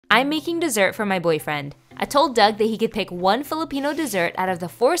I'm making dessert for my boyfriend. I told Doug that he could pick one Filipino dessert out of the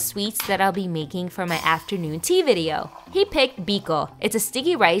 4 sweets that I'll be making for my afternoon tea video. He picked Biko. It's a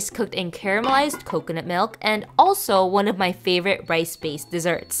sticky rice cooked in caramelized coconut milk and also one of my favorite rice-based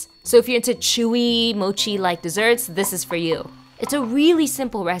desserts. So if you're into chewy, mochi-like desserts, this is for you. It's a really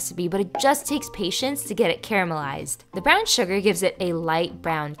simple recipe, but it just takes patience to get it caramelized. The brown sugar gives it a light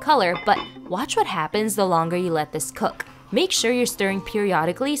brown color, but watch what happens the longer you let this cook. Make sure you're stirring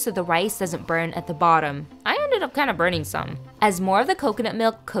periodically so the rice doesn't burn at the bottom. I ended up kind of burning some. As more of the coconut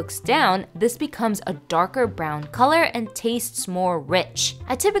milk cooks down, this becomes a darker brown color and tastes more rich.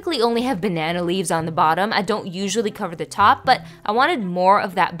 I typically only have banana leaves on the bottom. I don't usually cover the top, but I wanted more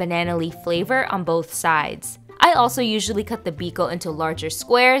of that banana leaf flavor on both sides. I also usually cut the Biko into larger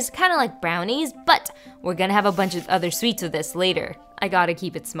squares, kind of like brownies, but we're gonna have a bunch of other sweets with this later. I gotta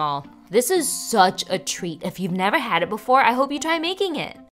keep it small. This is such a treat. If you've never had it before, I hope you try making it.